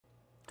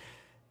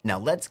Now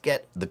let's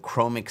get the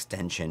Chrome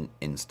extension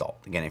installed.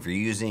 Again, if you're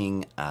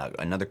using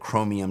another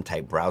Chromium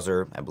type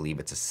browser, I believe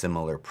it's a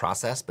similar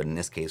process, but in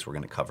this case, we're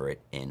gonna cover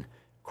it in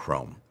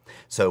Chrome.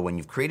 So when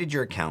you've created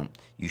your account,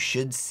 you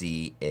should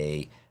see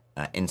a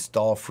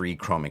install free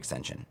Chrome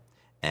extension.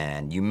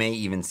 And you may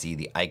even see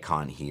the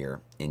icon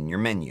here in your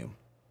menu.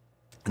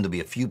 And there'll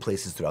be a few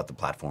places throughout the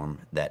platform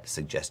that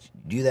suggest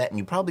you do that. And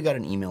you probably got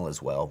an email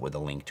as well with a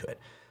link to it.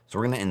 So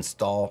we're gonna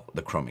install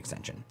the Chrome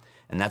extension.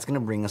 And that's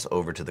gonna bring us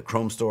over to the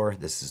Chrome store.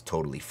 This is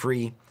totally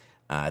free.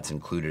 It's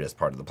included as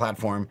part of the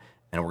platform.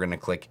 And we're gonna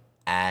click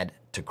Add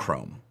to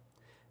Chrome.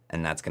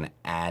 And that's gonna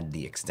add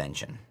the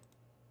extension.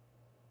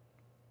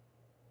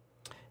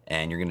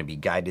 And you're gonna be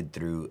guided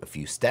through a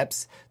few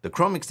steps. The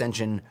Chrome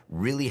extension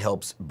really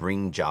helps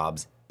bring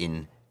jobs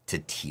into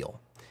Teal.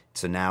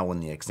 So now when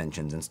the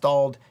extension's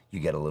installed, you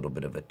get a little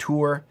bit of a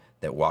tour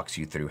that walks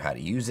you through how to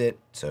use it.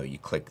 So you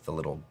click the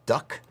little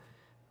duck,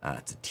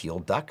 it's a Teal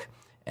duck,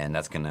 and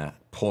that's gonna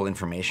pull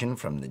information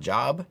from the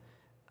job.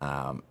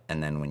 And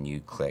then when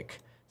you click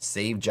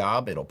Save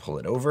Job, it'll pull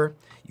it over.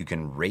 You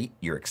can rate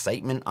your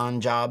excitement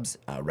on jobs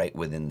right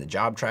within the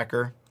job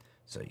tracker.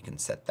 So you can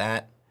set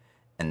that.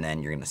 And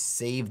then you're gonna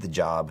save the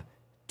job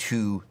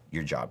to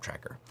your job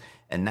tracker.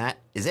 And that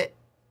is it.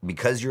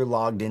 Because you're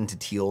logged into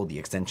Teal, the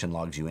extension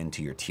logs you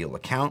into your Teal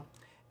account,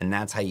 and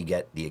that's how you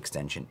get the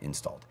extension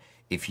installed.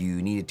 If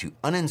you needed to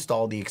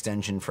uninstall the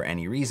extension for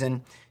any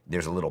reason,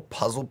 there's a little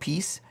puzzle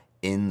piece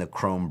in the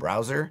Chrome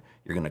browser.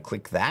 You're gonna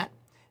click that,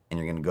 and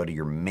you're gonna go to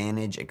your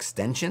Manage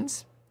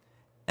Extensions,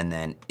 and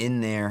then in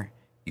there,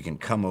 you can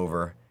come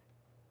over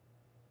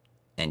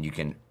and you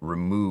can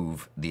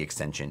remove the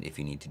extension if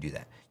you need to do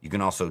that. You can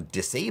also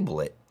disable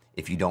it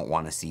if you don't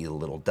wanna see the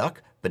little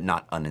duck, but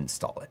not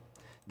uninstall it.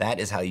 That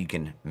is how you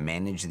can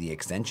manage the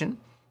extension,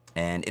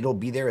 and it'll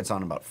be there. It's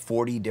on about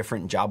 40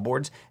 different job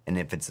boards, and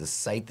if it's a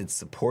site that's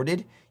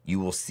supported, you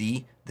will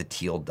see the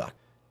Teal duck.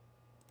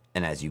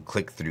 And as you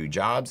click through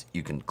jobs,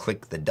 you can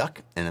click the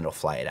duck and it'll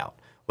fly it out.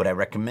 What I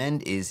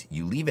recommend is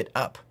you leave it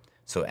up,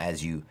 so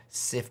as you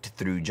sift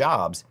through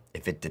jobs,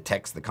 if it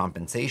detects the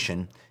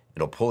compensation,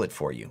 it'll pull it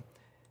for you.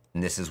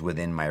 And this is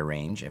within my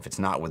range. If it's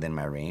not within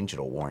my range,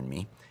 it'll warn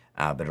me.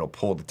 But it'll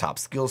pull the top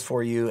skills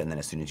for you, and then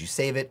as soon as you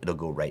save it, it'll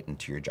go right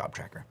into your job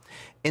tracker.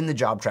 In the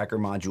job tracker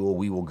module,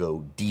 we will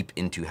go deep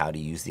into how to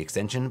use the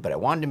extension, but I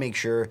wanted to make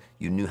sure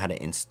you knew how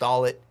to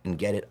install it and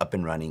get it up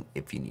and running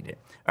if you need it.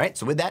 All right,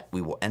 so with that,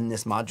 we will end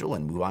this module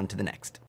and move on to the next.